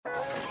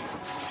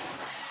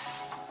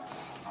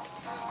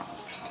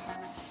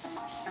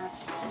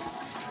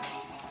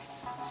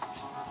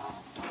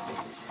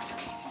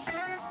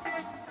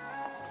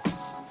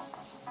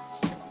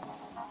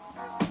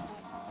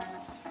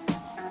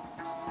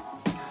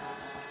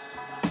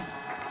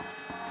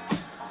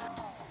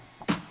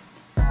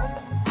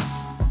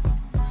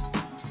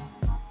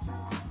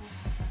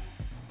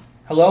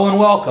Hello and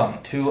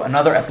welcome to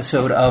another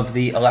episode of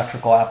the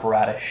Electrical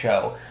Apparatus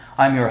Show.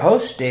 I'm your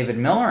host, David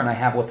Miller, and I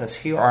have with us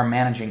here our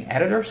managing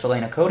editor,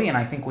 Selena Cody, and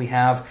I think we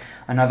have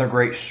another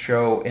great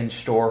show in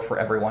store for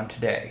everyone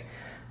today.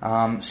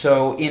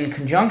 So in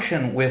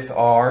conjunction with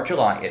our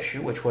July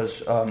issue, which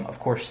was, of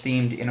course,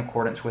 themed in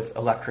accordance with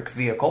electric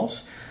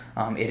vehicles,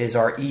 it is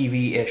our EV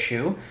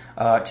issue.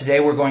 Today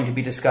we're going to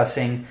be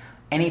discussing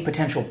any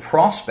potential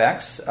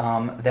prospects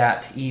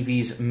that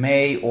EVs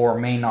may or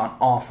may not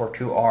offer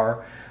to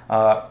our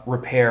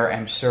repair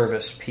and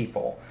service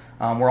people.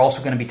 We're also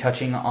going to be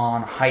touching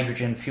on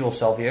hydrogen fuel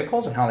cell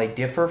vehicles and how they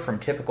differ from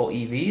typical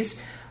EVs,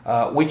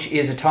 which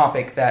is a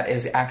topic that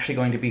is actually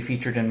going to be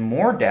featured in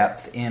more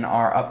depth in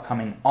our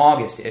upcoming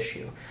August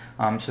issue.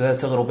 So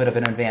that's a little bit of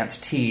an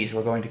advanced tease.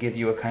 We're going to give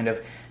you a kind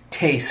of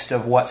taste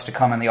of what's to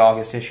come in the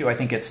August issue. I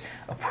think it's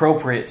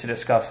appropriate to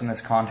discuss in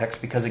this context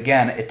because,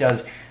 again, it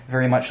does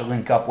very much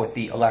link up with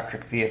the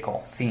electric vehicle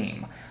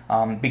theme.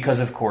 Because,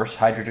 of course,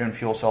 hydrogen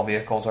fuel cell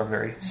vehicles are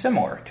very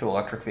similar to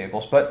electric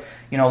vehicles. But,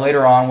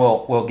 later on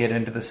we'll get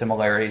into the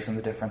similarities and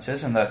the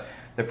differences and the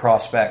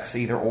prospects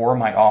either or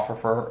might offer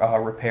for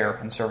repair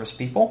and service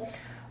people.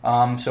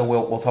 So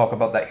we'll talk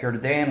about that here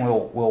today, and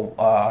we'll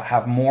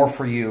have more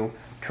for you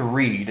to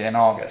read in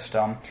August.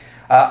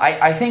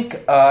 I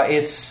think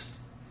it's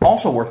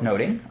also worth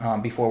noting,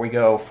 before we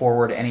go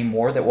forward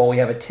anymore, that while we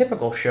have a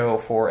typical show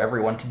for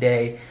everyone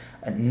today,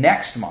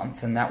 next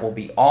month, and that will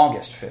be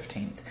August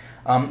 15th,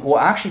 we'll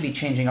actually be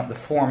changing up the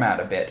format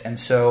a bit. And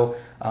so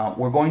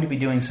we're going to be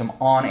doing some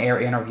on-air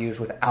interviews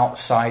with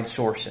outside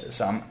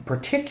sources,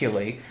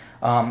 particularly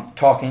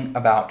talking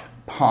about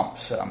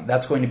pumps.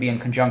 That's going to be in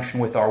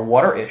conjunction with our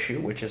water issue,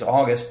 which is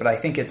August, but I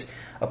think it's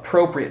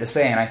appropriate to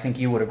say, and I think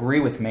you would agree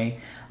with me,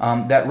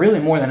 that really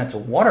more than it's a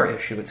water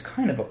issue, it's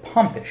kind of a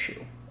pump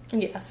issue.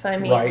 Yes, I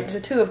mean, right?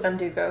 The two of them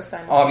do go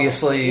simultaneously.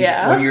 Obviously,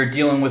 when you're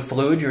dealing with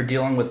fluid, you're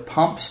dealing with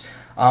pumps,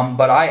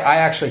 but I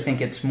actually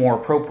think it's more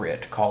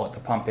appropriate to call it the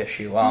pump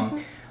issue.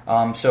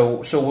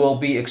 So we'll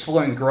be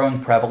exploring the growing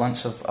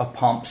prevalence of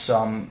pumps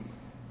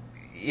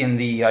in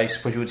the, I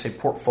suppose you would say,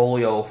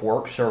 portfolio of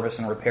work service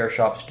and repair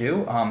shops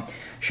do.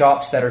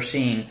 Shops that are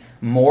seeing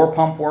more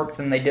pump work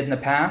than they did in the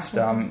past.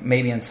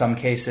 Maybe in some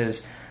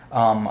cases,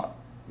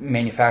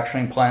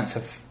 manufacturing plants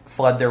have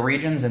fled their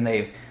regions and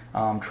they've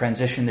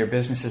transition their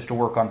businesses to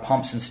work on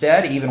pumps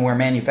instead, even where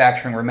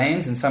manufacturing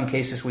remains. In some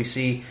cases, we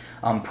see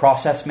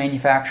process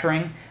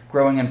manufacturing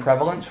growing in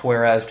prevalence,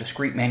 whereas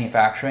discrete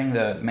manufacturing,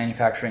 the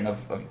manufacturing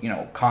of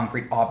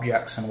concrete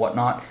objects and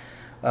whatnot,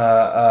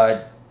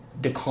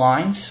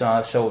 declines.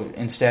 So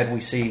instead,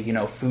 we see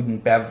food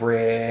and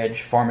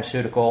beverage,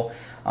 pharmaceutical,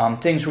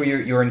 things where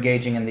you're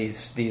engaging in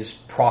this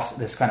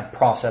kind of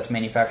process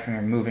manufacturing.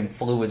 You're moving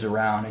fluids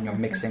around and you're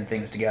mixing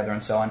things together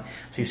and so on.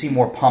 So you see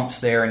more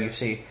pumps there, and you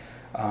see.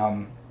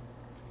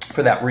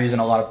 For that reason,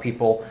 a lot of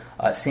people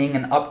seeing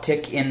an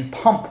uptick in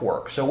pump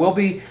work. So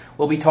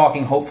we'll be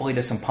talking hopefully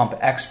to some pump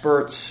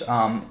experts,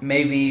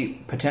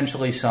 maybe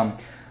potentially some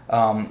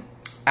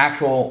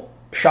actual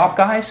shop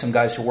guys, some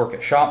guys who work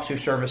at shops who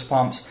service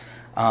pumps,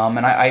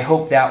 and I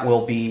hope that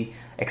will be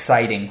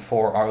exciting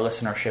for our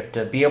listenership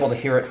to be able to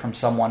hear it from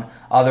someone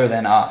other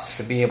than us,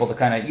 to be able to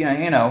kind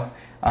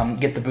of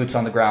get the boots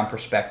on the ground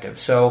perspective.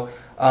 So.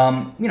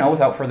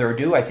 Without further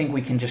ado, I think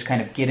we can just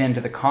kind of get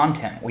into the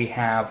content we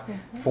have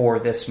for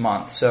this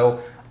month. So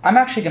I'm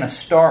actually going to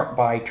start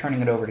by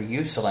turning it over to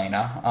you,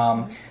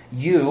 Selena.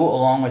 You,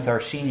 along with our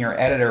senior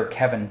editor,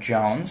 Kevin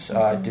Jones,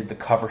 did the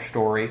cover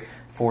story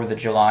for the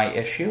July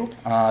issue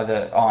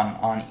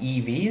on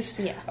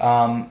EVs.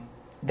 Yeah.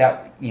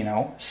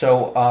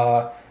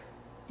 So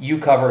you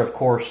covered, of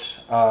course,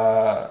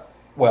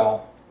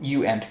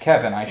 you and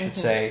Kevin, I should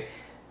say,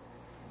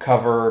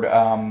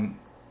 covered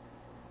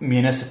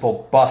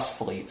municipal bus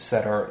fleets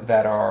that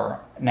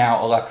are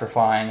now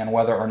electrifying and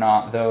whether or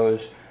not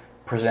those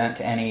present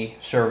any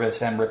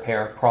service and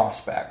repair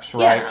prospects,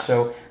 right? Yeah.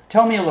 So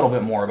tell me a little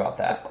bit more about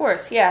that. Of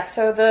course, yeah.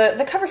 So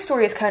the cover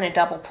story is kind of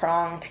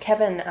double-pronged.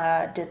 Kevin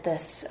did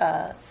this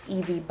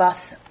EV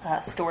bus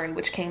story,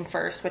 which came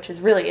first, which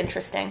is really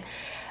interesting.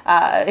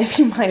 If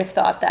you might have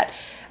thought that.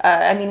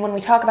 When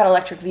we talk about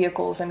electric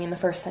vehicles, the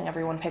first thing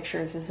everyone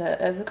pictures is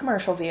a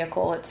commercial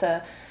vehicle.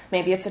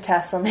 Maybe it's a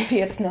Tesla,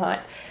 maybe it's not.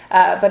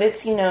 But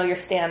it's, your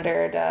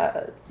standard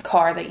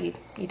car that you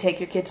take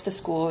your kids to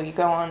school, you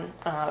go on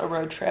a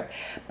road trip.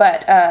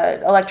 But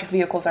electric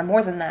vehicles are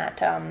more than that.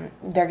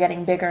 They're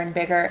getting bigger and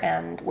bigger,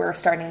 and we're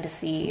starting to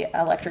see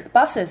electric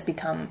buses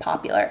become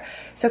popular.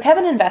 So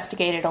Kevin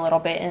investigated a little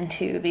bit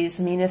into these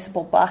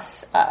municipal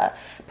bus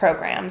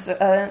programs.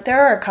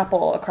 There are a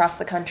couple across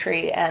the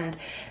country, and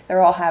they're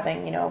all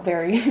having,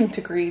 varying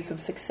degrees of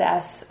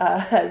success,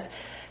 as,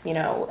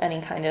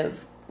 any kind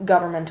of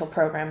governmental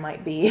program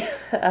might be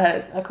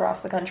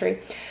across the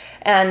country.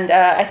 And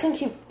I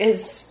think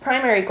his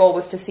primary goal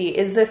was to see,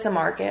 is this a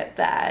market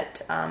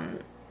that,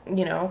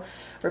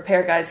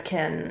 repair guys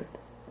can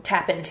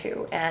tap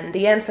into? And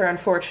the answer,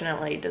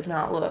 unfortunately, does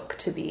not look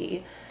to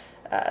be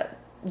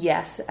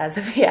yes as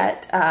of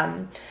yet.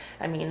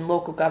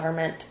 Local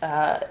government,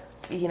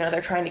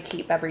 they're trying to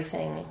keep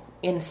everything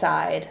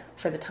inside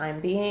for the time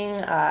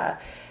being.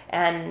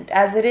 And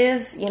as it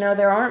is,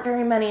 there aren't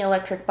very many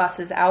electric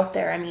buses out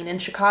there. I mean, in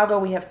Chicago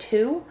we have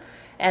 2,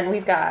 and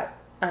we've got,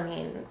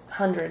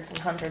 hundreds and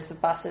hundreds of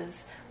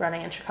buses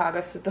running in Chicago,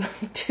 so the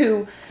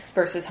 2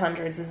 versus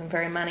hundreds isn't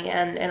very many.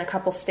 And in a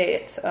couple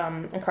states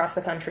across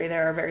the country,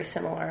 there are very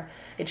similar.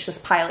 It's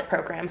just pilot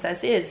programs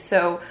as is.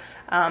 So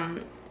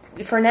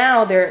for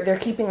now, they're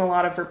keeping a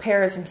lot of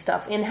repairs and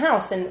stuff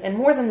in-house. And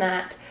more than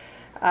that,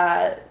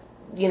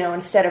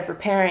 instead of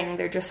repairing,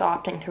 they're just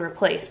opting to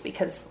replace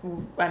because,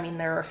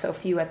 there are so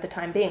few at the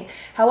time being.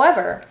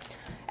 However,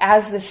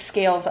 as this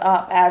scales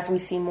up, as we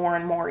see more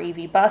and more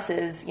EV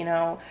buses,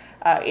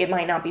 it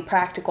might not be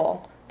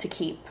practical to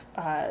keep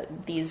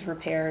these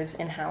repairs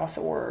in-house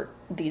or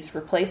these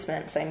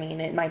replacements.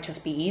 It might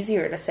just be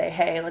easier to say,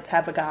 hey, let's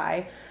have a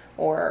guy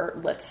or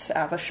let's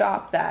have a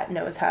shop that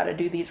knows how to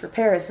do these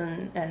repairs,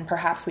 and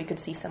perhaps we could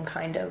see some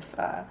kind of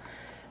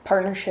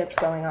partnerships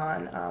going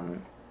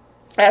on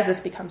as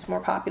this becomes more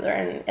popular.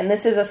 And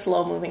this is a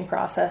slow-moving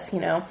process,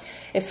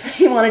 If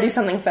you want to do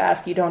something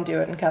fast, you don't do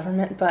it in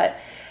government, but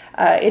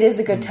it is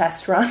a good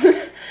test run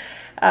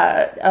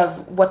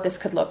of what this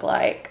could look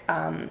like,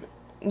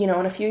 in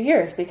a few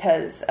years,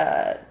 because,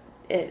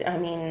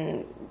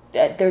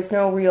 there's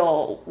no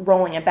real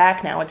rolling it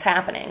back now. It's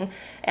happening.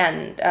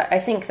 And I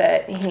think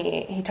that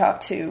he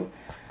talked to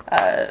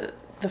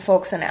the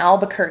folks in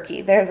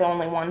Albuquerque. They're the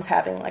only ones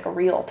having like a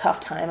real tough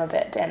time of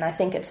it. And I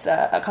think it's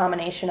a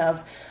combination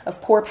of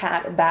poor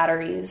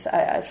batteries.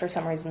 For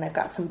some reason, they've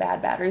got some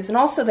bad batteries. And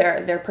also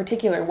their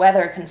particular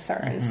weather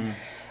concerns. Mm-hmm.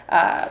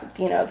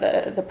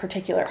 The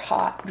particular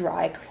hot,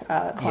 dry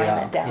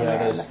climate down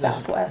there in the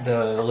Southwest.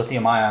 The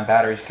lithium-ion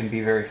batteries can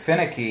be very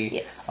finicky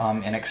yes.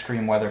 In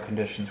extreme weather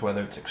conditions,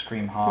 whether it's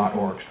extreme hot mm-hmm.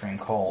 or extreme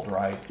cold,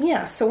 right?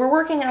 Yeah, so we're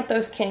working out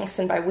those kinks,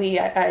 and by we,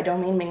 I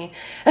don't mean me.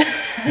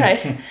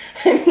 I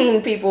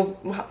mean people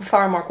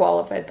far more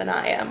qualified than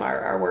I am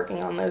are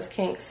working on those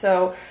kinks.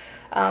 So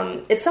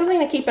it's something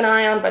to keep an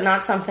eye on, but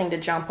not something to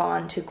jump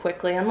on too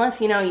quickly,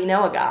 unless you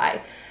know a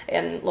guy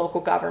in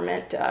local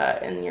government,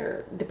 in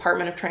your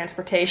Department of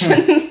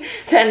Transportation,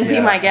 then be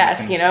my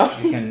guest.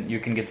 You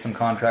can get some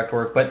contract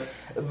work, but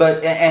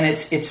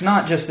it's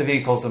not just the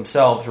vehicles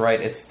themselves, right?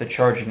 It's the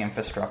charging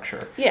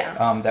infrastructure,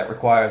 that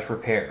requires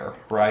repair,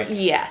 right?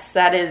 Yes,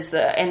 that is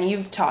and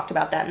you've talked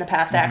about that in the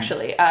past. Mm-hmm.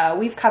 Actually,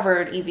 we've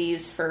covered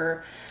EVs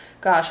for.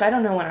 Gosh, I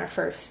don't know when our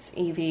first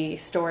EV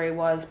story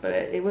was, but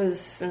it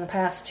was in the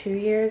past 2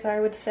 years, I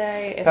would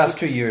say.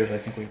 2 years, I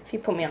think If you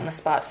put me on the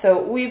spot.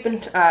 So we've been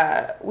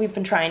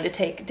trying to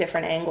take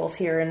different angles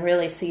here and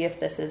really see if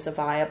this is a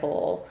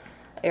viable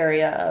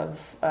area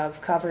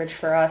of coverage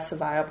for us, a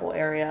viable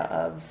area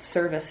of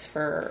service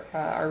for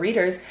our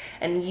readers.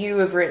 And you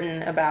have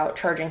written about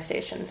charging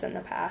stations in the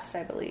past,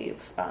 I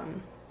believe.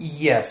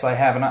 Yes, I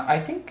have. And I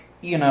think,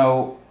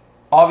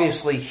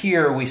 obviously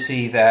here we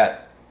see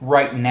that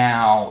right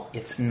now,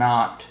 it's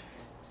not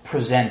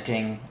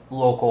presenting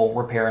local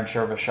repair and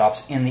service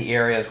shops in the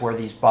areas where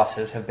these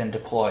buses have been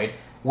deployed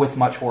with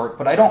much work.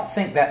 But I don't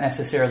think that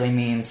necessarily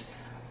means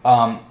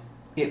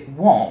it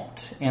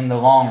won't in the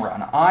long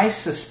run. I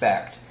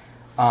suspect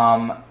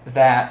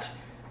that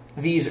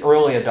these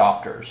early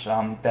adopters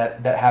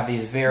that have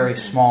these very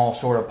mm-hmm. small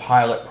sort of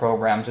pilot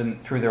programs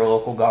through their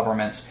local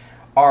governments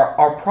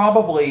are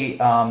probably,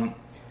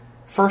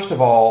 first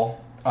of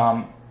all,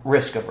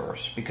 risk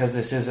averse, because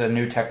this is a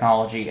new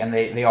technology and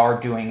they are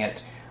doing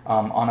it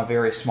on a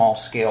very small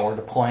scale or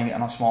deploying it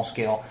on a small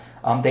scale.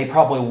 They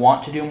probably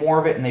want to do more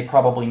of it, and they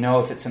probably know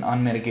if it's an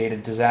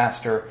unmitigated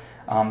disaster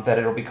that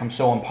it'll become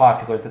so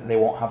unpopular that they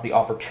won't have the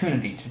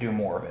opportunity to do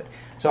more of it.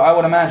 So I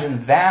would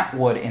imagine that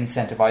would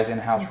incentivize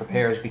in-house mm-hmm.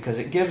 repairs because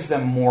it gives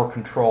them more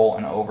control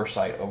and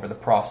oversight over the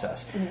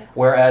process. Mm-hmm.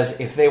 Whereas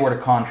if they were to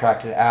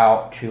contract it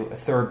out to a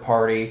third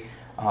party,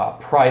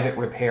 private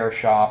repair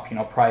shop,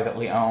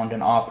 privately owned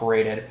and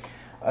operated,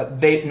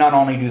 they not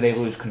only do they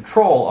lose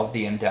control of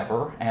the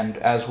endeavor, and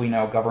as we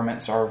know,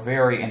 governments are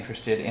very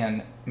interested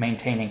in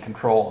maintaining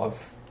control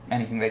of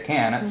anything they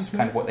can. It's mm-hmm.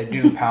 kind of what they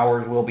do.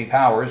 Powers will be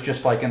powers.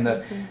 Just like in the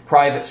mm-hmm.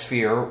 private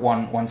sphere,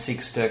 one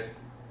seeks to,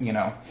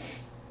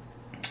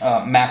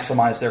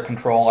 maximize their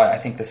control. I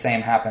think the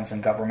same happens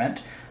in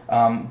government.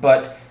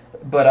 But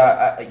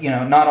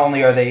not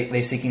only are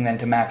they seeking then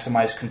to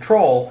maximize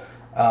control,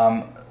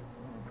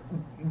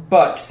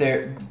 but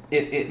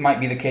it might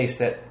be the case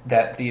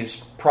that these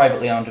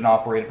privately owned and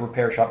operated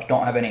repair shops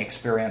don't have any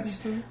experience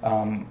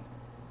mm-hmm.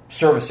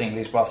 Servicing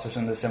these buses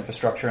and this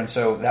infrastructure, and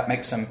so that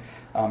makes them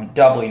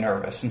doubly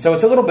nervous. And so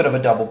it's a little bit of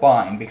a double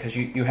bind because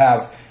you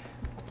have,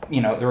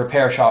 the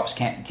repair shops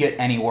can't get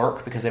any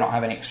work because they don't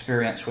have any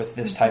experience with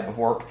this type of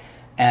work,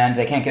 and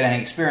they can't get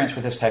any experience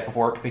with this type of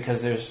work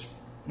because there's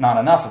not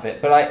enough of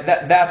it. But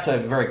that's a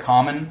very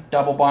common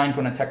double bind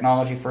when a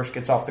technology first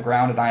gets off the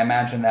ground, and I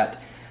imagine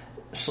that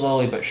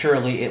slowly but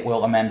surely it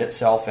will amend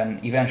itself,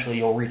 and eventually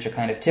you'll reach a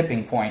kind of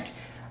tipping point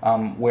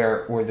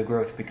where the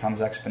growth becomes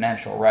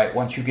exponential, right?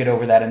 Once you get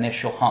over that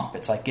initial hump,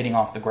 it's like getting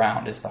off the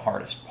ground is the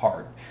hardest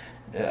part,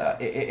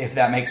 if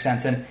that makes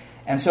sense.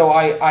 And so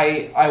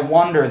I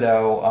wonder,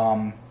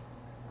 though,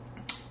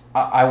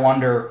 I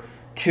wonder,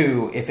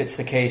 too, if it's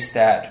the case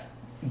that,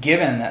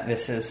 given that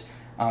this is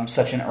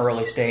such an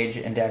early stage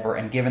endeavor,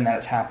 and given that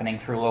it's happening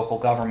through local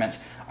governments,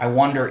 I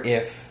wonder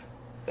if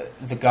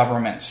the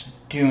governments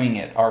doing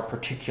it are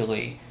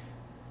particularly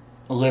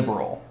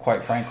liberal,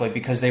 quite frankly,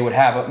 because they would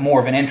have more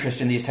of an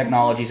interest in these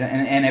technologies,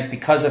 and if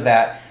because of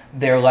that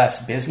they're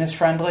less business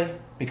friendly,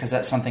 because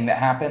that's something that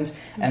happens,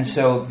 and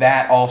so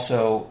that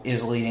also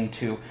is leading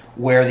to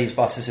where these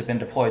buses have been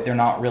deployed. They're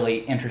not really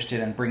interested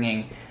in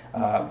bringing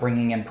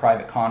in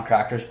private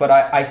contractors. But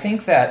I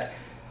think that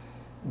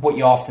what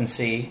you often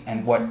see,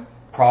 and what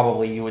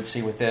probably you would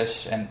see with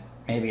this, and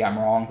maybe I'm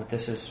wrong, but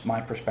this is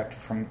my perspective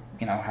from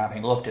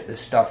having looked at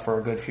this stuff for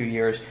a good few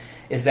years,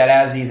 is that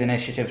as these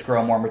initiatives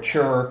grow more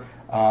mature,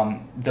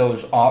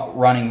 those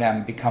running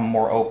them become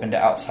more open to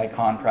outside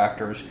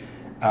contractors,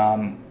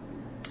 and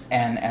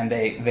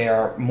they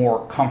are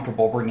more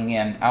comfortable bringing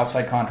in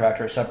outside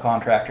contractors,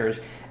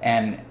 subcontractors,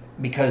 and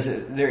because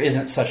there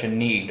isn't such a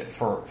need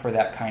for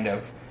that kind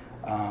of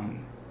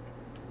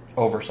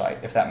oversight,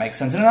 if that makes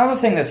sense. And another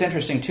thing that's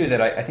interesting, too,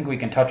 that I think we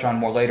can touch on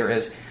more later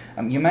is,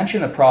 you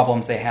mentioned the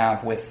problems they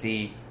have with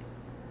the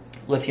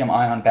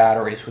lithium-ion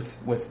batteries,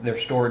 with their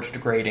storage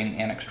degrading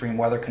in extreme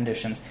weather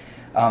conditions.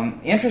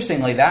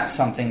 Interestingly, that's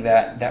something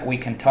that we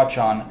can touch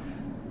on.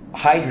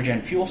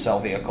 Hydrogen fuel cell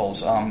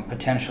vehicles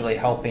potentially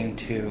helping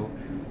to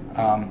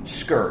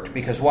skirt,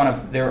 because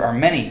there are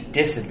many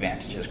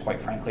disadvantages,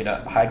 quite frankly,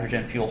 to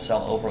hydrogen fuel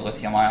cell over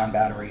lithium-ion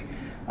battery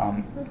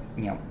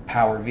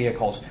powered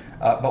vehicles.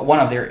 But one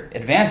of their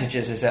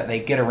advantages is that they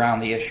get around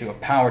the issue of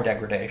power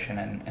degradation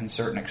in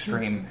certain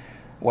extreme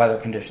weather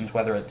conditions,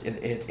 whether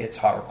it's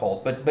hot or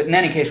cold. But in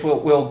any case,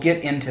 we'll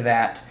get into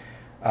that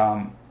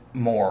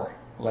more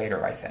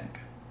later, I think.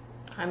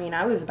 I mean,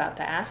 I was about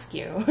to ask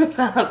you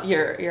about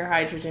your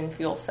hydrogen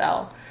fuel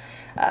cell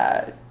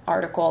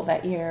article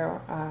that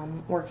you're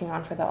working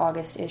on for the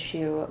August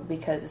issue,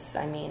 because,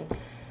 I mean,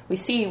 we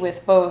see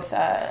with both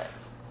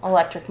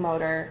electric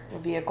motor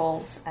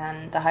vehicles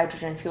and the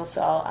hydrogen fuel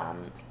cell,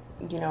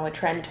 a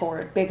trend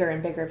toward bigger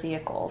and bigger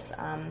vehicles,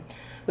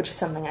 which is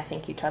something I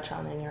think you touch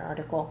on in your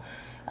article,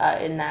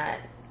 in that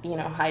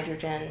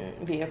hydrogen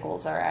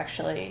vehicles are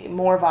actually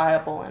more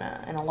viable in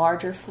a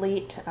larger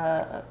fleet.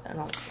 I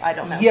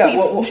don't know. Yeah, I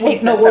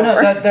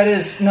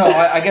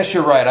I guess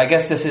you're right. I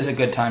guess this is a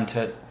good time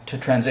to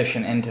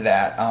transition into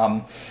that.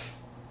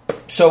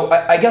 So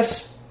I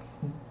guess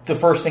the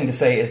first thing to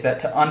say is that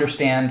to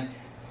understand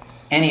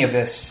any of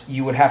this,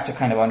 you would have to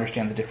kind of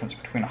understand the difference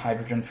between a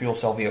hydrogen fuel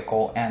cell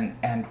vehicle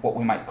and what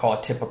we might call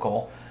a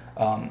typical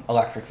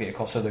electric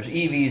vehicle. So there's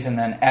EVs, and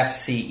then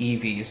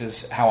FCEVs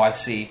is how I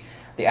see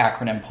the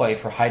acronym played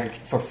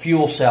for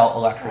fuel cell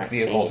electric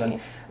vehicles. And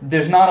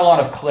there's not a lot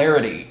of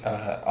clarity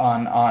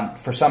on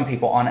for some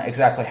people on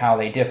exactly how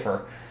they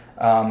differ.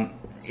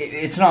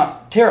 It's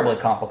not terribly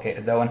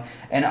complicated, though,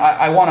 and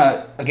I want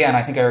to, again,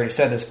 I think I already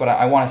said this, but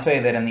I want to say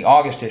that in the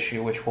August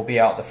issue, which will be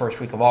out the first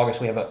week of August,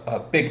 we have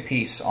a big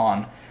piece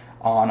on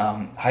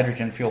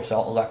hydrogen fuel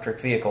cell electric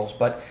vehicles.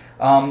 But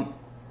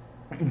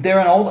they're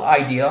an old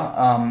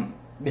idea.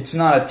 It's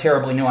not a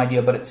terribly new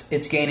idea, but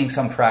it's gaining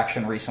some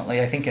traction recently.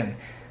 I think in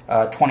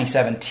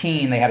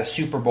 2017, they had a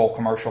Super Bowl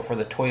commercial for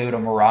the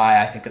Toyota Mirai,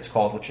 I think it's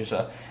called, which is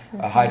a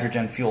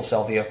hydrogen fuel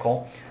cell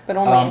vehicle. But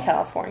only in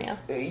California.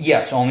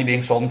 Yes, only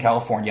being sold in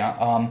California.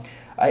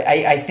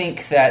 I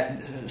think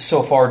that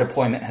so far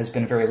deployment has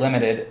been very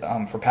limited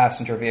for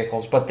passenger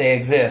vehicles, but they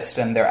exist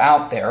and they're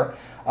out there.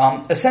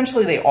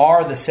 Essentially, they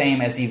are the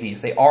same as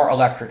EVs. They are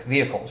electric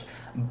vehicles.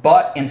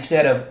 But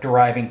instead of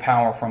deriving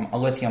power from a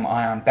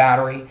lithium-ion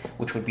battery,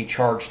 which would be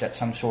charged at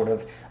some sort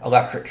of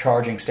electric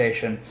charging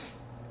station,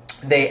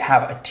 they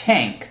have a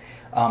tank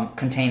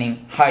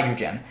containing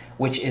hydrogen,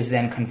 which is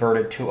then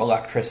converted to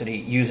electricity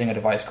using a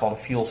device called a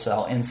fuel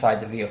cell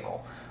inside the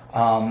vehicle.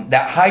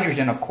 That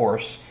hydrogen, of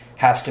course,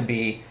 has to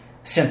be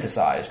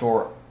synthesized,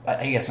 or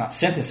I guess not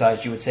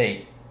synthesized, you would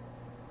say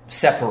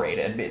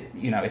separated.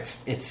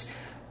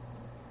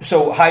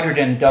 So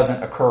hydrogen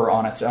doesn't occur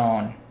on its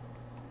own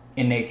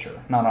in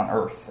nature, not on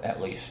Earth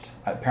at least.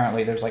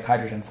 Apparently there's like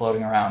hydrogen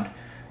floating around,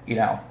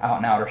 out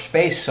in outer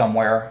space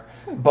somewhere.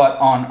 But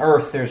on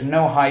Earth, there's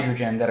no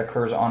hydrogen that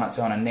occurs on its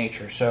own in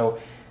nature. So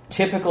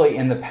typically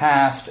in the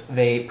past,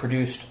 they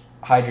produced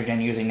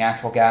hydrogen using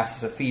natural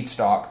gas as a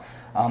feedstock.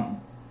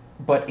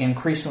 But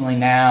increasingly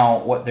now,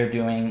 what they're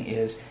doing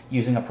is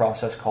using a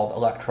process called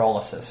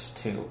electrolysis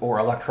to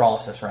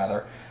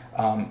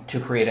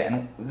create it.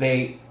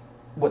 And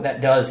what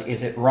that does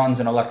is it runs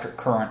an electric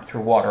current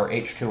through water,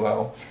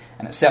 H2O,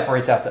 and it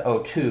separates out the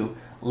O2,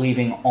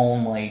 leaving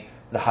only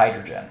the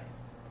hydrogen.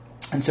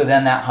 And so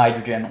then that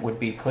hydrogen would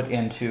be put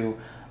into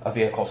a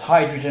vehicle's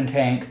hydrogen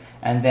tank,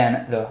 and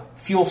then the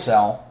fuel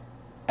cell,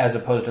 as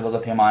opposed to the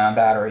lithium-ion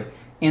battery,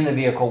 in the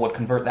vehicle would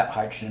convert that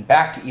hydrogen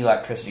back to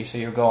electricity. So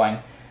you're going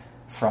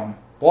from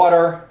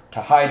water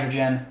to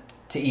hydrogen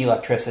to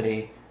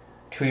electricity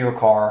to your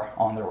car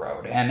on the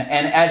road. And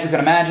as you can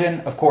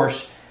imagine, of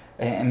course,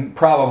 and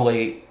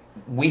probably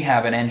we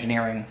have an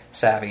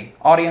engineering-savvy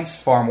audience,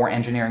 far more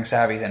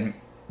engineering-savvy than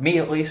me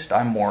at least.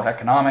 I'm more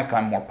economic,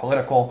 I'm more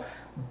political,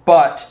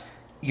 but,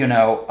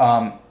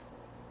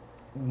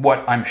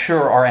 what I'm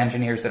sure our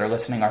engineers that are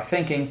listening are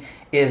thinking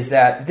is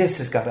that this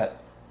has got to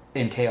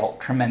entail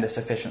tremendous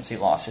efficiency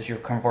losses. You're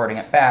converting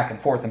it back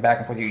and forth and back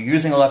and forth. You're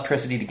using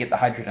electricity to get the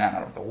hydrogen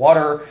out of the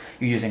water.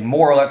 You're using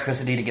more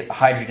electricity to get the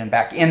hydrogen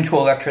back into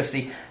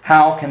electricity.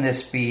 How can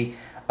this be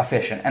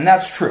efficient? And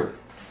that's true.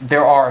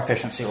 There are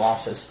efficiency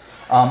losses,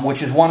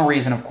 which is one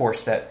reason, of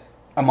course, that,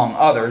 among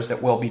others,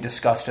 that will be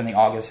discussed in the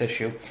August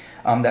issue,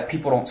 that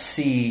people don't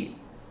see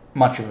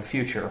much of a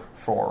future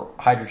for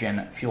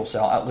hydrogen fuel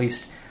cell, at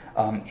least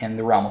in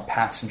the realm of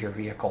passenger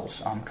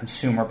vehicles,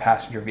 consumer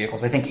passenger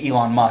vehicles. I think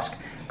Elon Musk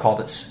called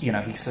it,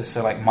 he says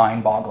like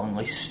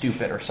mind-bogglingly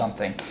stupid or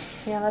something.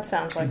 Yeah, that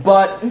sounds like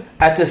But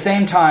at the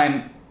same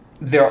time,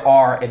 there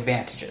are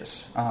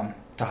advantages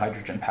to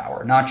hydrogen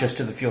power, not just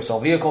to the fuel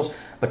cell vehicles,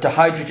 but to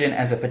hydrogen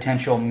as a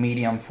potential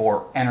medium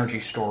for energy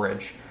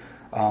storage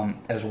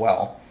as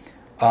well.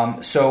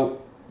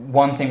 So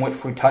one thing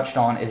which we touched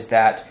on is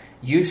that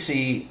you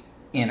see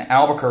in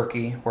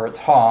Albuquerque, where it's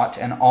hot,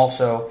 and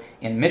also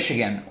in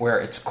Michigan, where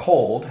it's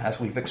cold, as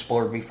we've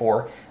explored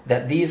before,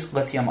 that these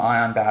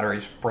lithium-ion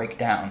batteries break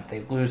down.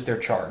 They lose their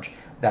charge.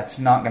 That's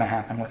not going to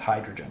happen with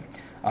hydrogen.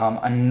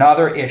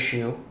 Another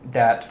issue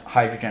that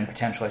hydrogen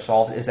potentially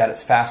solves is that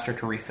it's faster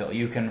to refill.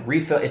 You can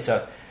refill. It's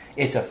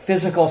a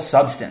physical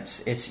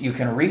substance. You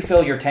can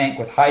refill your tank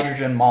with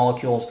hydrogen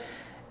molecules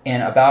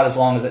in about as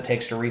long as it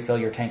takes to refill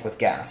your tank with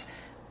gas.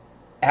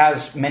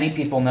 As many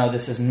people know,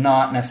 this is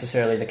not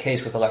necessarily the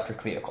case with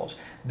electric vehicles.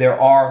 There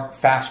are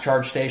fast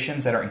charge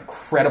stations that are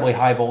incredibly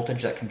high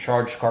voltage that can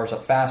charge cars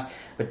up fast,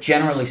 but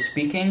generally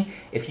speaking,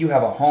 if you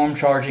have a home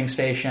charging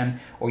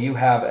station or you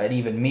have an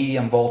even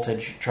medium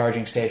voltage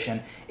charging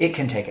station, it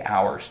can take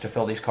hours to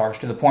fill these cars,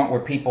 to the point where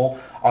people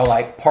are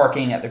like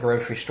parking at the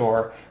grocery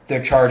store,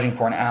 they're charging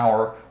for an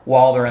hour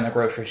while they're in the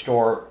grocery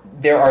store.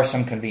 There are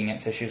some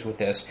convenience issues with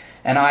this,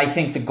 and I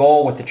think the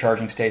goal with the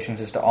charging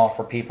stations is to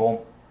offer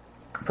people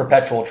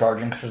perpetual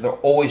charging, because they're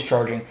always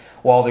charging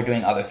while they're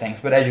doing other things.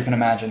 But as you can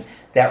imagine,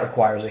 that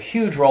requires a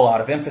huge rollout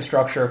of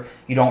infrastructure.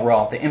 You don't roll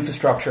out the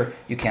infrastructure,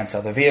 you can't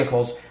sell the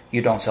vehicles.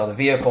 You don't sell the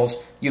vehicles,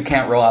 you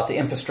can't roll out the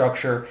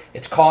infrastructure.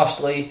 It's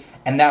costly,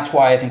 and that's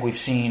why I think we've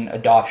seen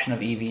adoption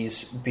of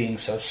EVs being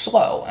so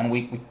slow. And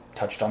we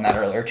touched on that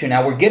earlier too.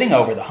 Now we're getting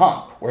over the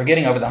hump.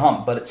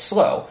 But it's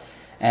slow,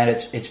 and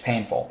it's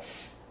painful.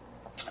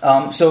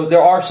 So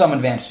there are some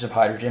advantages of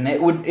hydrogen.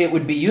 It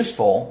would be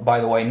useful, by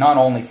the way, not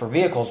only for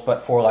vehicles,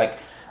 but for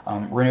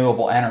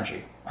renewable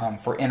energy,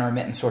 for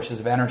intermittent sources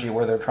of energy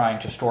where they're trying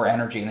to store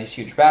energy in these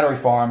huge battery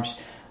farms.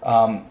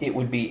 It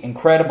would be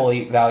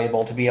incredibly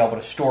valuable to be able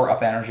to store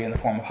up energy in the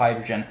form of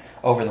hydrogen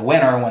over the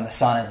winter when the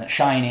sun isn't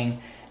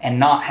shining, and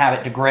not have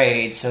it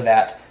degrade so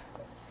that,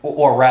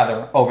 or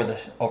rather over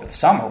the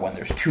summer when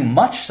there's too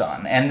much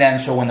sun, and then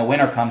so when the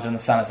winter comes and the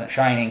sun isn't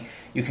shining,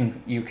 you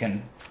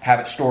can have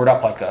it stored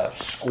up like a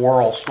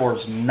squirrel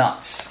stores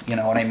nuts, you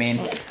know what I mean,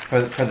 for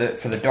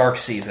the dark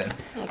season.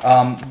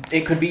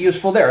 It could be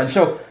useful there. And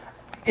so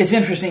it's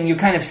interesting, you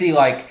kind of see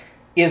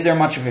is there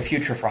much of a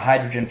future for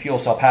hydrogen fuel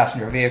cell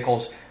passenger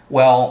vehicles?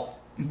 Well,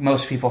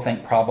 most people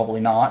think probably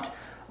not.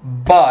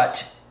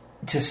 But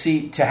to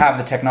have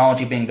the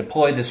technology being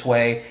deployed this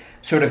way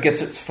sort of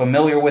gets it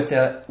familiar with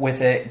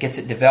it, gets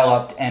it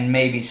developed, and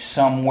maybe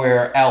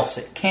somewhere else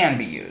it can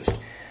be used.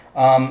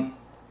 And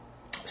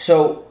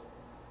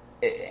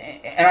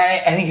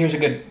I think here's a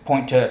good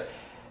point to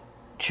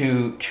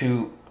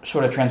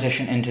sort of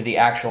transition into the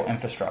actual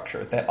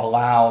infrastructure that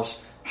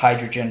allows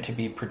hydrogen to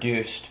be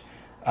produced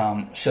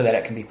so that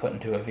it can be put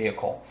into a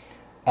vehicle.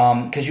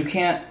 Because you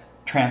can't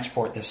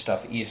transport this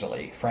stuff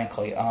easily,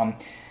 frankly.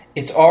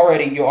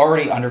 You're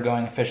already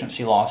undergoing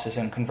efficiency losses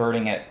and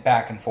converting it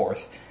back and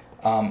forth.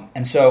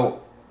 And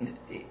so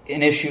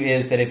an issue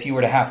is that if you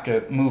were to have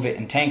to move it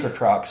in tanker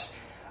trucks,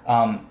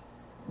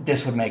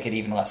 this would make it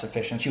even less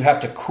efficient. You have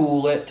to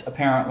cool it,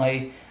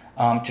 apparently,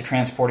 to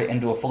transport it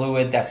into a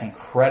fluid. That's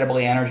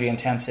incredibly energy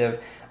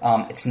intensive.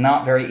 It's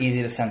not very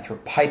easy to send through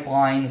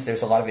pipelines.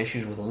 There's a lot of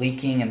issues with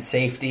leaking and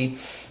safety.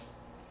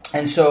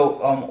 And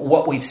so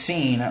what we've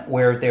seen,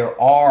 where there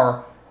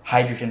are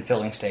hydrogen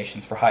filling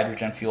stations for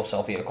hydrogen fuel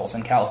cell vehicles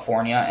in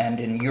California and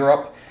in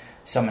Europe,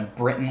 some in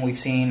Britain we've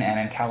seen, and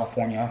in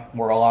California,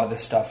 where a lot of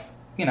this stuff,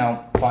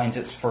 finds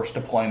its first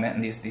deployment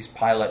in these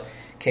pilot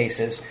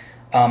cases,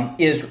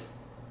 is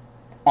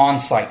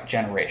on-site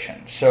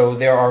generation. So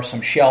there are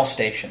some Shell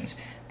stations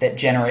that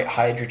generate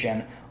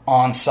hydrogen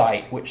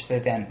on-site, which they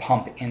then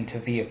pump into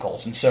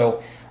vehicles. And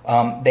so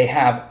they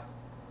have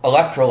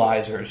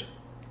electrolyzers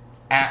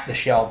at the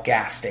Shell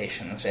gas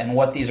stations. And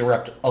what these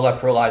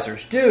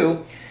electrolyzers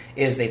do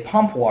is they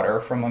pump water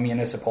from a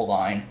municipal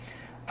line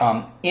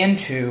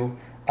into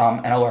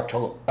an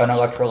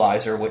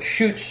electrolyzer, which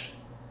shoots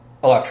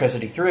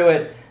electricity through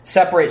it,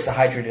 separates the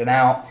hydrogen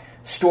out,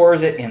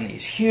 stores it in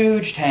these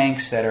huge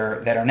tanks that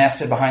are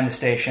nested behind the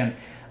station,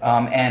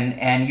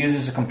 and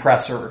uses a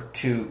compressor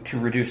to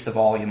reduce the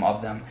volume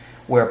of them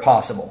where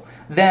possible.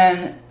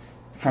 Then,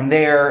 from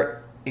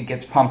there, it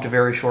gets pumped a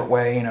very short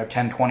way,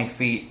 10, 20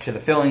 feet to the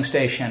filling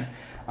station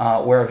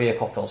where a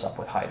vehicle fills up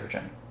with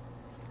hydrogen.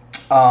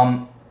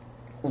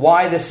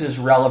 Why this is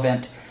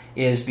relevant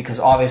is because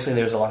obviously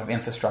there's a lot of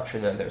infrastructure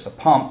there. There's a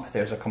pump,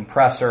 there's a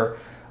compressor.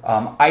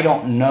 I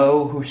don't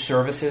know who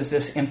services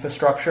this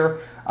infrastructure,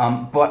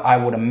 but I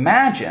would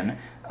imagine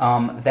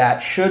that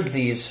should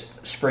these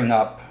spring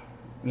up,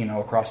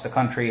 across the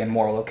country in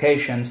more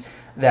locations,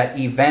 that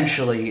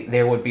eventually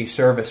there would be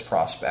service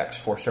prospects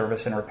for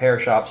service and repair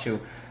shops who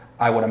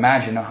I would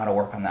imagine know how to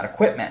work on that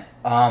equipment.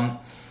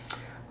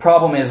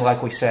 Problem is,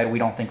 like we said, we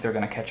don't think they're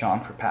going to catch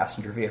on for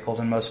passenger vehicles,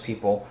 and most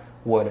people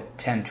would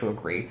tend to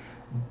agree.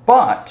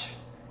 But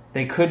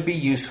they could be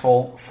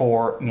useful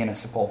for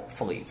municipal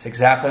fleets,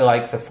 exactly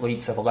like the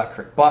fleets of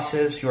electric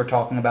buses you were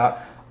talking about.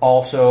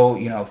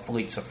 Also,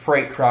 fleets of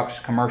freight trucks,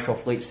 commercial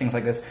fleets, things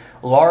like this.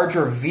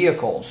 Larger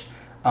vehicles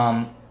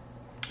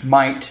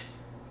might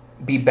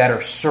be better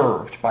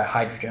served by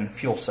hydrogen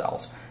fuel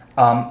cells.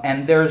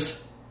 And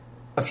there's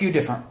a few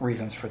different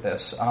reasons for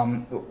this.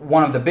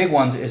 One of the big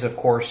ones is, of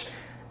course,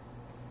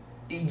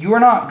 you're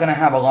not going to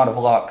have a lot of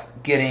luck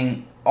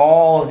getting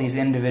all of these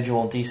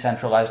individual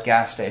decentralized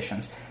gas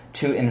stations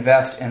to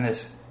invest in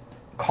this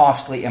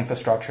costly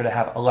infrastructure to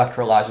have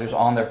electrolyzers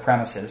on their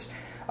premises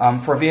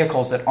for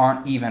vehicles that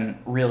aren't even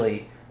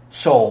really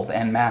sold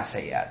en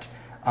masse yet.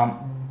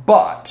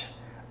 But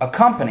a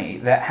company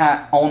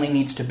that only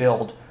needs to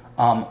build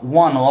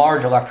one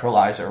large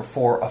electrolyzer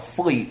for a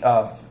fleet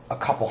of a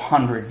couple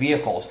hundred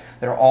vehicles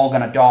that are all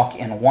going to dock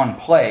in one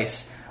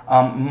place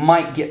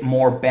might get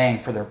more bang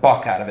for their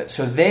buck out of it.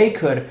 So they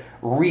could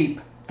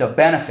reap the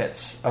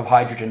benefits of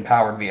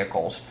hydrogen-powered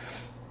vehicles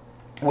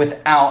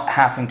without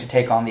having to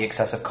take on the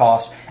excessive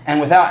costs and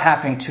without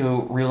having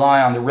to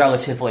rely on the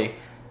relatively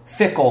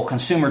fickle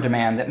consumer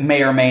demand that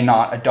may or may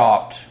not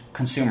adopt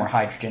consumer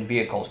hydrogen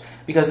vehicles,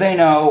 because they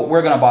know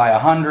we're going to buy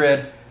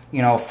 100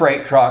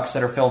 freight trucks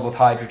that are filled with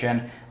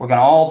hydrogen. We're going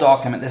to all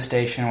dock them at this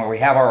station where we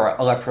have our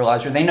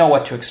electrolyzer. They know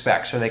what to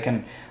expect, so they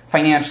can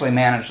financially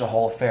manage the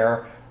whole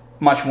affair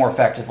much more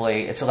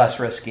effectively. It's less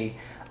risky.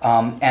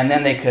 And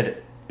then they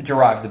could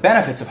derive the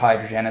benefits of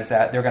hydrogen is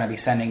that they're going to be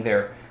sending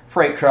their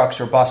freight trucks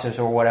or buses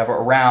or whatever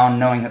around,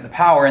 knowing that the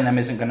power in them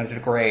isn't going to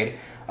degrade,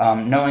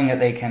 knowing that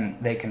they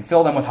can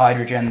fill them with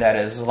hydrogen that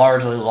is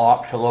largely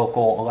locked to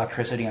local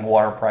electricity and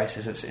water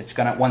prices. It's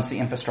going to, once the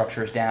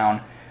infrastructure is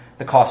down,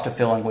 the cost of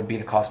filling would be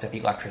the cost of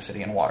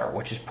electricity and water,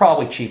 which is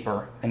probably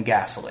cheaper than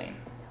gasoline,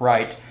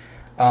 right?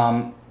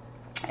 And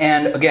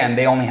again,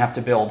 they only have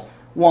to build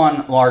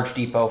one large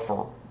depot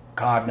for,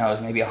 God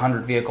knows, maybe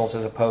 100 vehicles,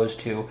 as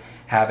opposed to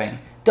having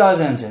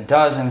dozens and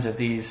dozens of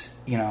these,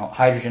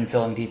 hydrogen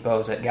filling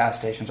depots at gas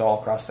stations all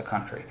across the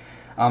country.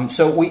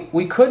 So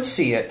we could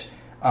see it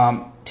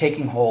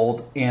taking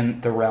hold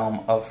in the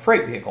realm of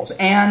freight vehicles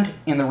and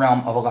in the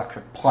realm of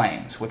electric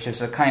planes, which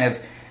is a kind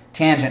of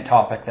tangent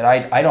topic that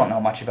I don't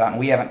know much about, and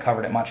we haven't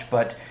covered it much,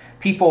 but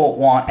people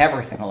want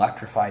everything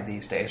electrified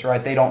these days,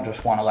 right? They don't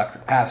just want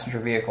electric passenger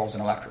vehicles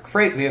and electric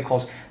freight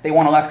vehicles, they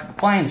want electric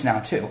planes now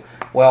too.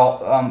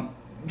 Well,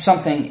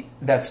 something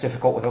that's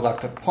difficult with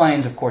electric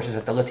planes, of course, is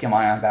that the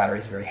lithium-ion battery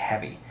is very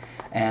heavy,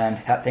 and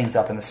that thing's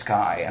up in the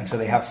sky, and so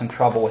they have some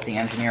trouble with the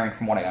engineering,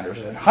 from what I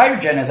understand.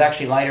 Hydrogen is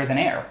actually lighter than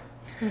air.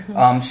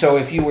 Mm-hmm. So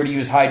if you were to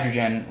use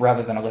hydrogen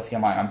rather than a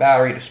lithium-ion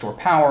battery to store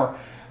power,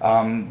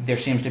 there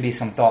seems to be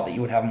some thought that you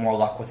would have more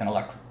luck with an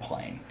electric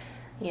plane.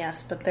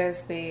 Yes, but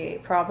there's the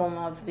problem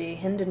of the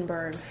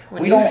Hindenburg.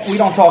 We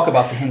don't talk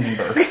about the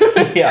Hindenburg.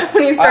 Yeah.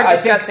 When you start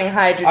discussing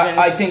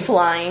hydrogen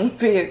flying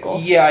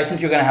vehicles. Yeah, I think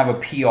you're going to have a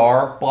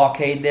PR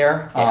blockade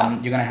there. Yeah.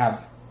 You're going to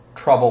have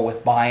trouble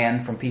with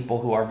buy-in from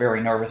people who are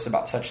very nervous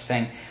about such a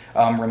thing,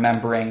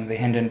 remembering the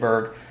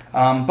Hindenburg.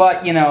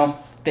 But,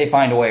 they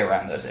find a way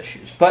around those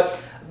issues. But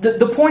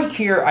the point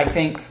here, I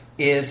think,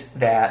 is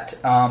that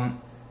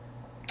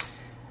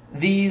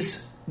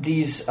these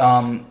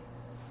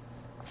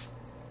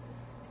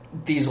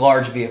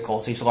larger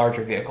vehicles,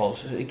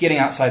 getting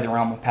outside the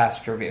realm of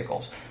passenger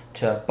vehicles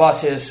to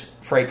buses,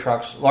 freight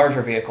trucks,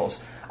 larger vehicles,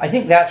 I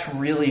think that's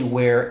really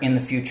where, in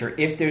the future,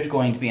 if there's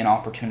going to be an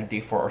opportunity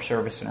for our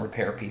service and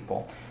repair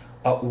people,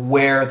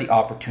 where the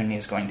opportunity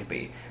is going to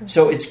be. Mm-hmm.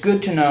 So it's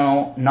good to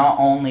know not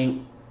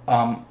only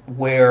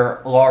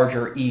where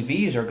larger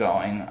EVs are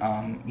going,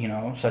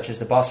 such as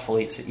the bus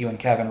fleets that you and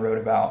Kevin wrote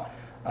about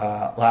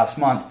last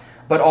month,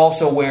 but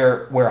also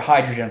where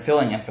hydrogen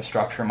filling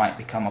infrastructure might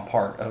become a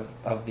part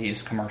of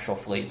these commercial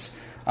fleets,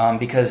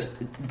 because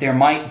there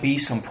might be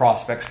some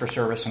prospects for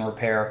service and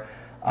repair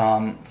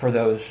for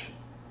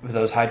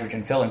those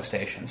hydrogen filling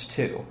stations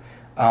too.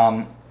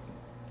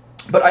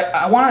 But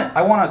I want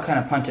to kind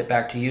of punt it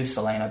back to you,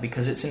 Selena,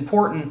 because it's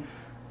important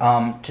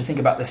to think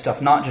about this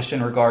stuff not just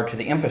in regard to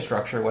the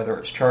infrastructure, whether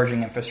it's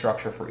charging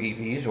infrastructure for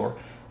EVs or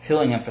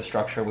filling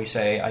infrastructure, we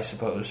say, I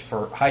suppose,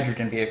 for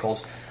hydrogen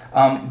vehicles.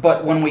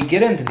 But when we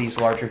get into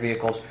these larger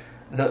vehicles,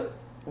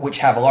 which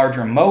have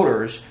larger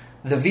motors,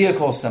 the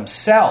vehicles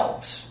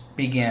themselves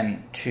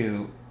begin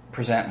to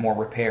present more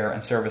repair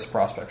and service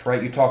prospects,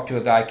 right? You talked to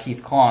a guy,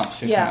 Keith Klontz,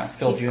 who kind of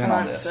filled you in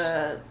on this.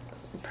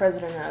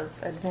 president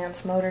of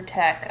Advanced Motor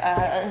Tech,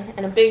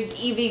 and a big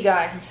EV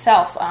guy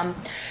himself.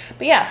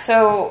 But yeah,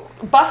 so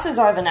buses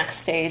are the next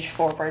stage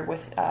forward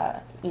with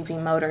EV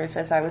motors,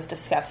 as I was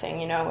discussing.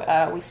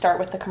 We start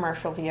with the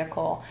commercial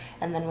vehicle,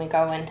 and then we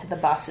go into the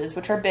buses,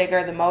 which are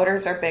bigger. The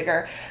motors are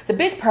bigger. The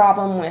big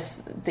problem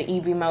with the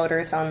EV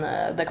motors on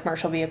the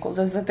commercial vehicles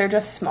is that they're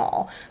just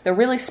small. They're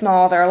really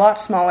small. They're a lot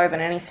smaller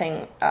than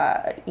anything,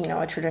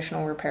 a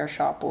traditional repair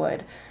shop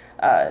would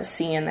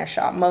see in their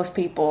shop. Most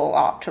people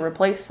opt to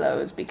replace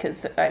those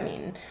because,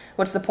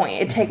 what's the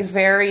point? It takes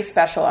very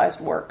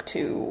specialized work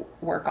to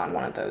work on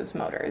one of those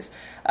motors.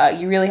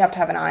 You really have to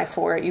have an eye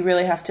for it. You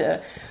really have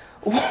to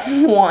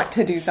want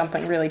to do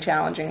something really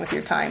challenging with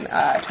your time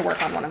to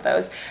work on one of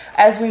those.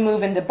 As we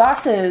move into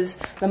buses,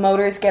 the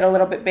motors get a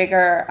little bit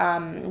bigger.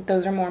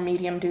 Those are more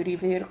medium-duty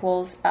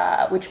vehicles,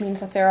 which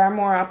means that there are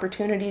more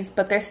opportunities,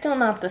 but they're still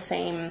not the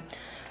same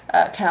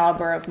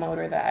caliber of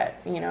motor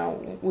that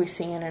we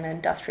see in an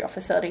industrial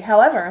facility.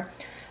 However,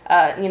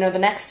 the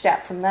next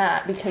step from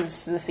that,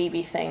 because this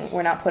EV thing,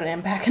 we're not putting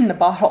it back in the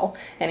bottle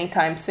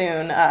anytime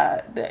soon.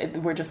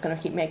 We're just going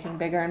to keep making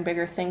bigger and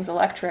bigger things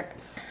electric.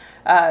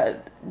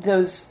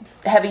 Those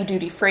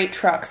heavy-duty freight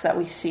trucks that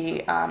we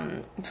see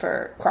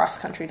for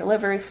cross-country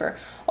delivery, for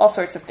all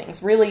sorts of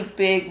things, really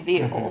big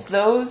vehicles,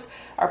 those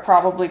are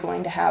probably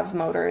going to have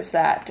motors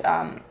that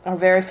are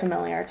very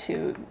familiar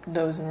to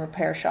those in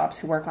repair shops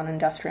who work on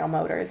industrial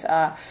motors,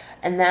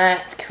 and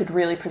that could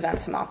really present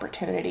some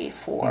opportunity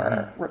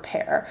for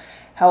repair.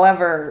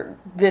 However,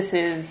 this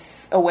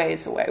is a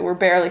ways away. We're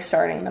barely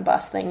starting the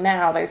bus thing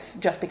now.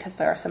 Just because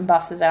there are some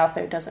buses out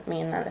there doesn't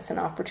mean that it's an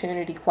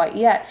opportunity quite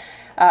yet.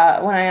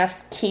 When I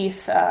asked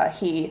Keith,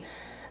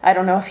 I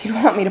don't know if you'd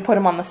want me to put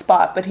him on the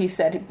spot, but he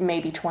said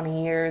maybe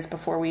 20 years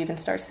before we even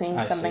start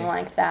seeing something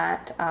like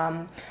that.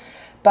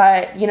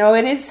 But,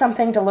 it is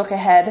something to look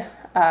ahead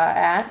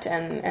at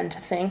and to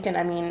think,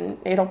 and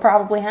it'll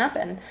probably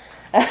happen.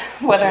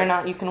 Whether or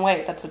not you can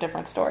wait, that's a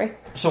different story.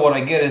 So what I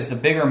get is the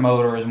bigger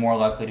motor is more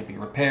likely to be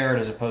repaired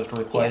as opposed to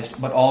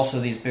replaced, but also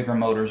these bigger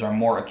motors are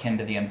more akin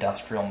to the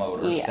industrial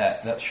motors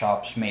that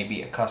shops may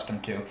be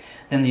accustomed to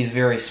than these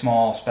very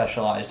small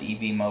specialized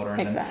EV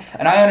motors. Exactly.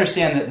 And I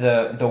understand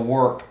that the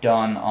work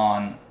done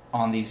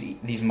on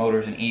these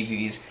motors and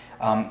EVs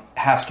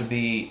has to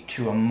be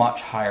to a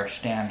much higher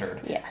standard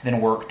than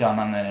work done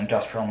on an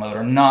industrial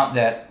motor. Not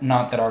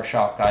that our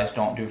shop guys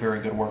don't do very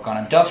good work on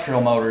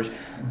industrial motors,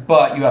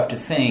 but you have to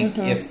think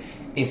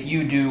if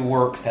you do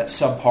work that's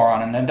subpar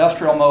on an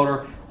industrial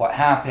motor, what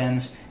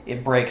happens?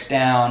 It breaks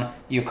down.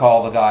 You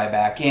call the guy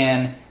back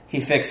in. He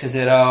fixes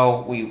it.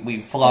 Oh,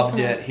 we flubbed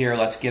it. Here,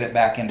 let's get it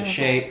back into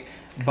shape.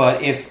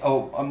 But if a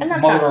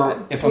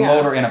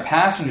motor in a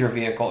passenger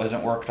vehicle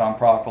isn't worked on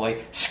properly,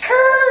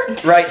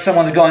 right?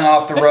 Someone's going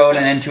off the road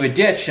and into a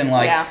ditch, and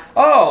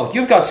oh,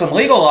 you've got some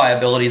legal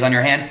liabilities on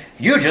your hand.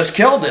 You just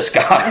killed this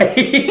guy,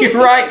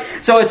 right?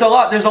 So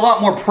there's a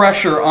lot more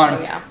pressure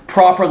on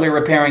properly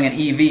repairing an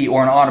EV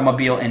or an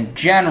automobile in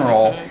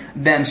general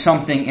than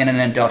something in an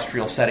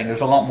industrial setting.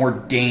 There's a lot more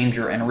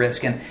danger and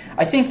risk, and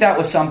I think that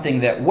was something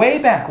that way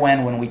back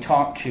when we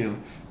talked to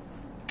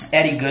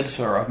Eddie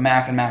Goodsir of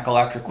Mac and Mac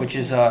Electric, which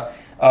is a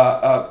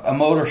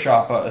motor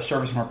shop, a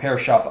service and repair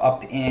shop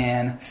up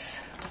in,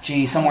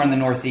 somewhere in the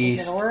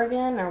Northeast. Is it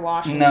Oregon or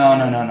Washington?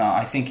 No.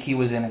 I think he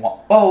was in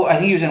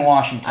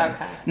Washington.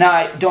 Okay.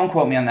 Now, don't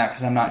quote me on that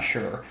because I'm not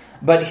sure.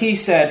 But he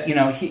said, he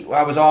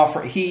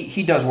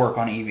does work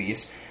on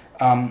EVs.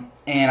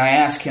 And I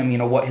asked him,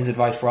 what his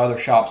advice for other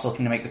shops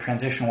looking to make the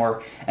transition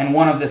work. And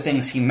one of the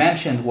things he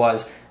mentioned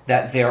was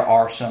that there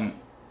are some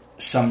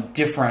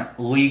different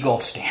legal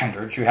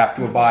standards you have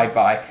to abide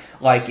by.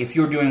 Like if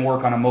you're doing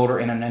work on a motor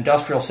in an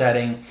industrial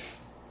setting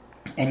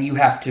and you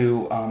have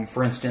to,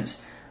 for instance,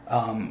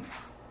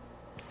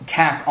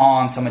 tack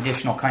on some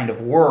additional kind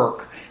of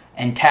work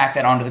and tack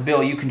that onto the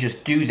bill, you can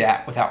just do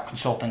that without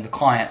consulting the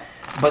client.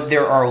 But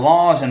there are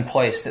laws in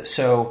place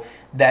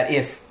that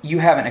if you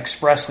haven't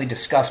expressly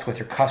discussed with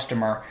your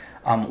customer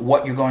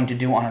what you're going to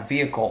do on a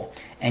vehicle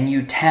and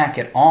you tack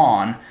it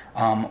on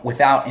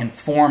without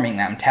informing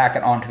them, tack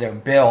it onto their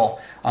bill,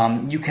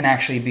 you can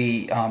actually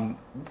be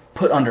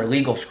put under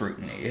legal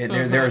scrutiny.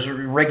 There's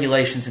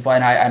regulations in place,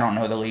 and I don't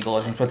know the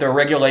legalisms, but there are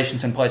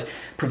regulations in place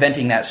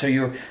preventing that. So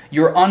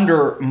you're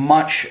under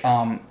much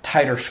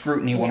tighter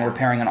scrutiny when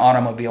repairing an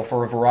automobile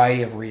for a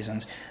variety of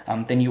reasons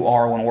than you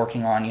are when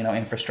working on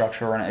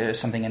infrastructure or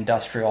something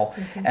industrial.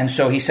 And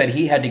so he said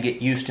he had to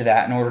get used to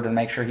that in order to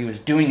make sure he was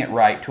doing it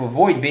right to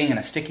avoid being in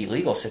a sticky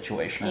legal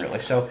situation. Really,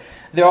 so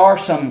there are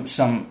some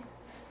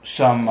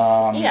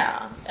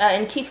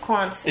and Keith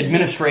Klontz,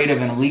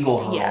 administrative and legal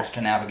hurdles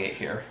to navigate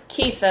here.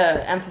 Keith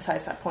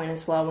emphasized that point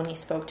as well when he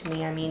spoke to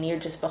me. You're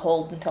just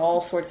beholden to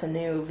all sorts of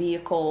new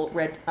vehicle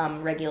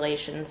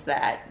regulations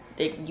that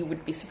you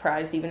would be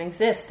surprised even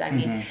exist.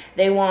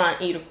 They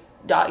want you to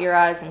dot your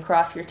I's and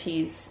cross your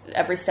T's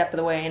every step of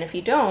the way, and if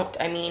you don't,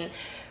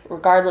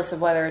 regardless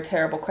of whether a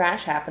terrible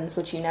crash happens,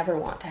 which you never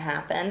want to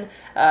happen,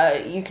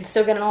 you can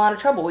still get in a lot of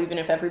trouble, even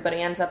if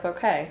everybody ends up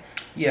okay.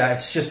 Yeah,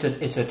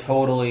 it's a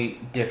totally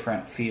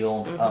different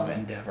field of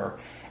endeavor.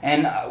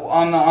 And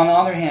on the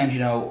other hand,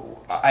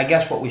 I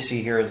guess what we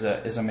see here is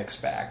a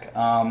mixed bag.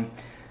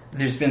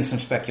 There's been some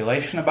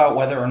speculation about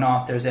whether or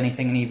not there's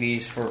anything in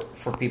EVs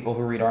for people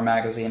who read our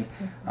magazine,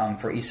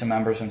 for ESA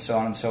members and so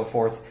on and so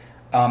forth.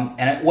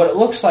 What it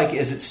looks like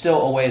is it's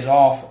still a ways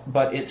off,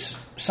 but it's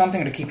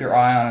something to keep your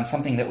eye on and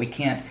something that we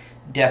can't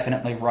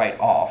definitely write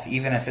off,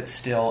 even if it's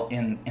still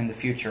in the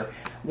future.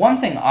 One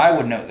thing I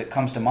would note that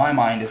comes to my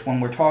mind is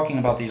when we're talking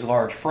about these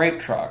large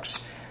freight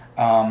trucks,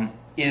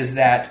 is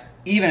that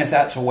even if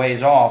that's a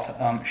ways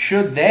off,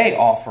 should they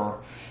offer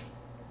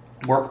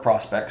work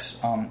prospects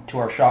to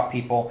our shop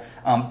people,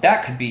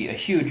 that could be a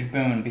huge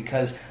boon,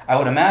 because I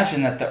would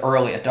imagine that the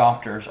early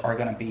adopters are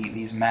going to be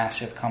these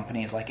massive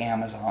companies like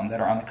Amazon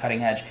that are on the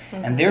cutting edge,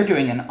 and they're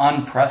doing an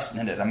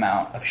unprecedented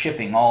amount of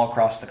shipping all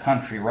across the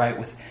country, right?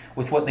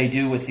 With what they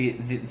do with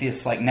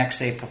this like next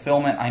day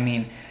fulfillment. I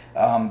mean,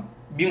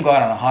 you can go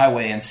out on a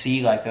highway and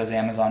see like those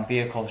Amazon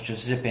vehicles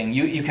just zipping.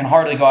 You can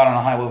hardly go out on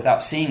a highway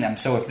without seeing them.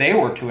 So if they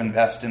were to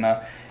invest in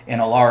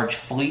a large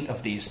fleet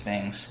of these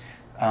things,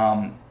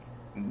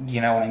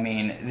 you know what I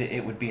mean?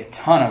 It would be a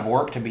ton of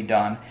work to be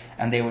done,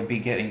 and they would be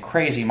getting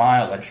crazy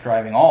mileage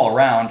driving all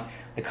around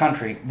the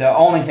country. The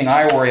only thing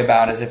I worry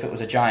about is if it was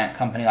a giant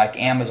company like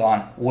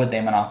Amazon, would they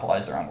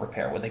monopolize their own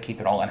repair? Would they keep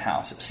it all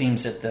in-house? It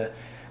seems that the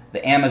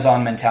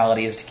Amazon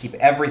mentality is to keep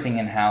everything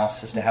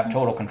in-house, is to have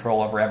total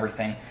control over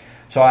everything.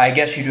 So I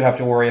guess you do have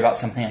to worry about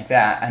something like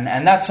that.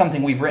 And that's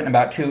something we've written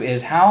about too,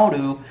 is how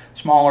do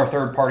smaller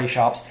third-party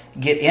shops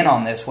get in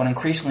on this when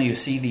increasingly you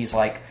see these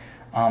like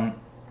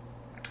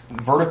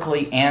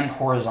vertically and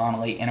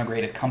horizontally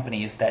integrated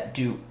companies that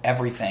do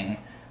everything,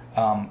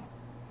 on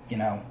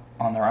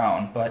their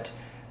own. But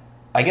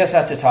I guess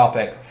that's a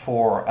topic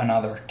for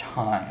another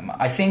time.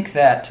 I think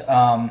that,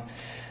 I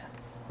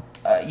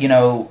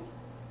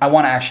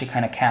want to actually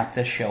kind of cap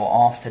this show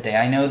off today.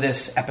 I know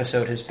this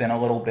episode has been a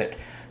little bit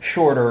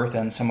shorter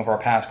than some of our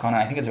past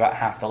content. I think it's about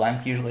half the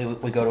length. Usually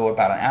we go to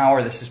about an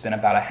hour. This has been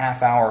about a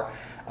half hour.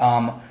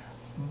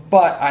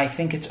 But I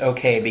think it's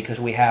okay because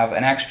we have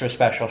an extra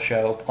special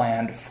show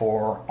planned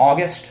for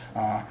August.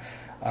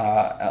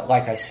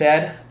 Like I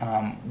said,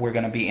 we're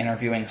going to be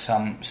interviewing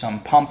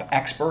some pump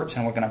experts,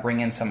 and we're going to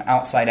bring in some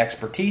outside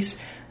expertise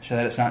so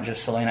that it's not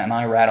just Selena and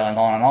I rattling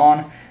on and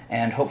on.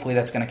 And hopefully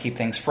that's going to keep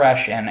things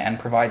fresh and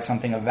provide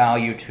something of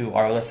value to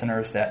our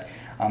listeners that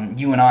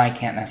you and I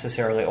can't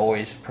necessarily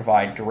always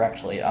provide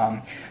directly.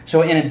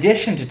 So in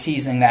addition to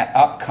teasing that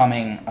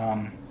upcoming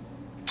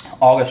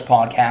August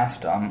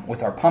podcast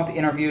with our pump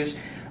interviews,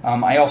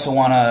 I also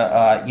want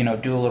to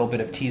do a little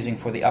bit of teasing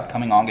for the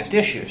upcoming August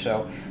issue.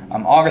 So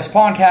August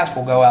podcast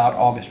will go out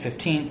August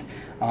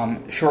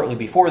 15th. Shortly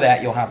before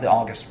that, you'll have the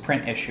August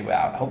print issue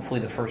out, hopefully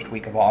the first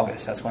week of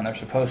August. That's when they're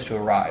supposed to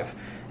arrive,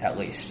 at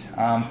least.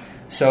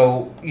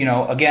 So,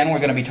 again, we're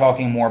going to be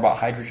talking more about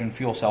hydrogen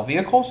fuel cell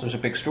vehicles. There's a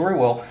big story.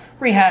 We'll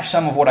rehash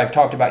some of what I've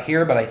talked about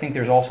here, but I think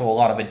there's also a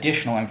lot of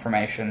additional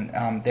information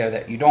there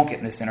that you don't get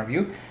in this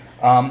interview.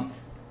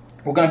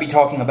 We're going to be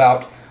talking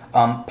about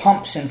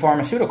pumps in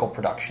pharmaceutical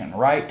production,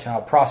 right?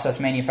 Process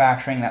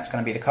manufacturing, that's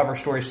going to be the cover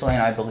story,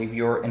 Selena. I believe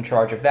you're in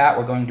charge of that.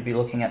 We're going to be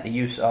looking at the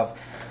use of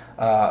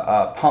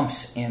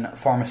pumps in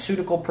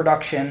pharmaceutical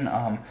production,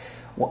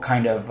 what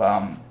kind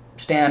of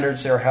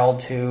standards they're held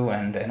to,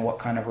 and what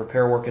kind of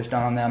repair work is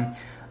done on them.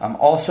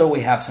 Also,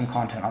 we have some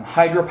content on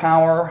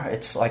hydropower.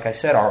 It's, like I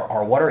said,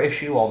 our water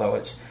issue, although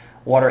it's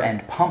water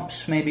and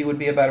pumps maybe would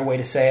be a better way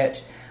to say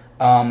it.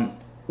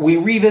 We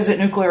revisit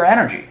nuclear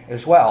energy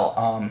as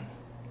well.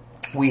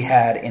 We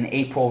had in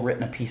April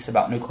written a piece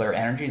about nuclear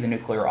energy, the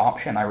nuclear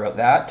option. I wrote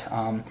that.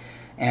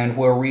 And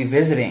we're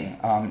revisiting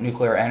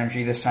nuclear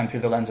energy, this time through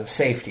the lens of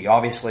safety.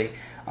 Obviously,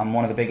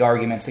 one of the big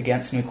arguments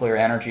against nuclear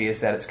energy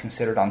is that it's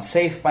considered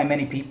unsafe by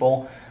many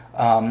people.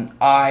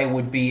 I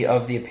would be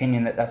of the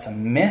opinion that that's a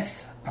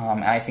myth.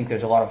 I think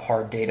there's a lot of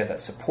hard data that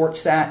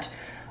supports that.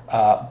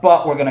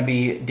 But we're going to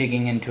be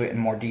digging into it in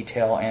more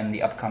detail in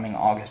the upcoming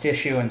August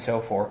issue. And so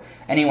for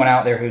anyone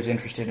out there who's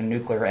interested in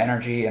nuclear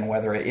energy and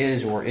whether it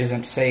is or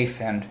isn't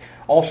safe, and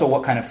also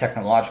what kind of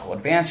technological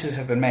advances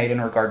have been made in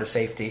regard to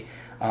safety,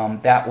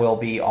 that will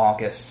be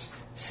August's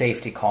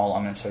safety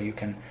column. And so you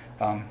can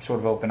sort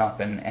of open up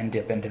and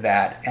dip into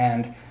that.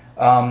 And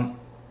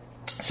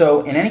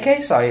so in any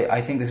case,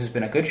 I think this has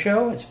been a good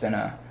show. It's been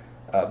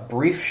a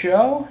brief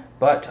show,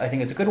 but I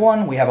think it's a good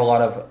one. We have a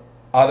lot of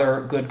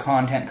other good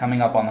content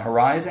coming up on the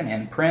horizon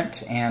in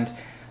print and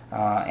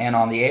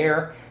on the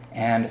air.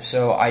 And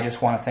so I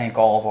just want to thank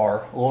all of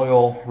our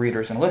loyal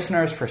readers and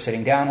listeners for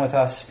sitting down with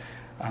us.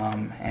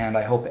 And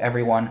I hope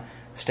everyone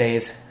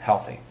stays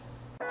healthy.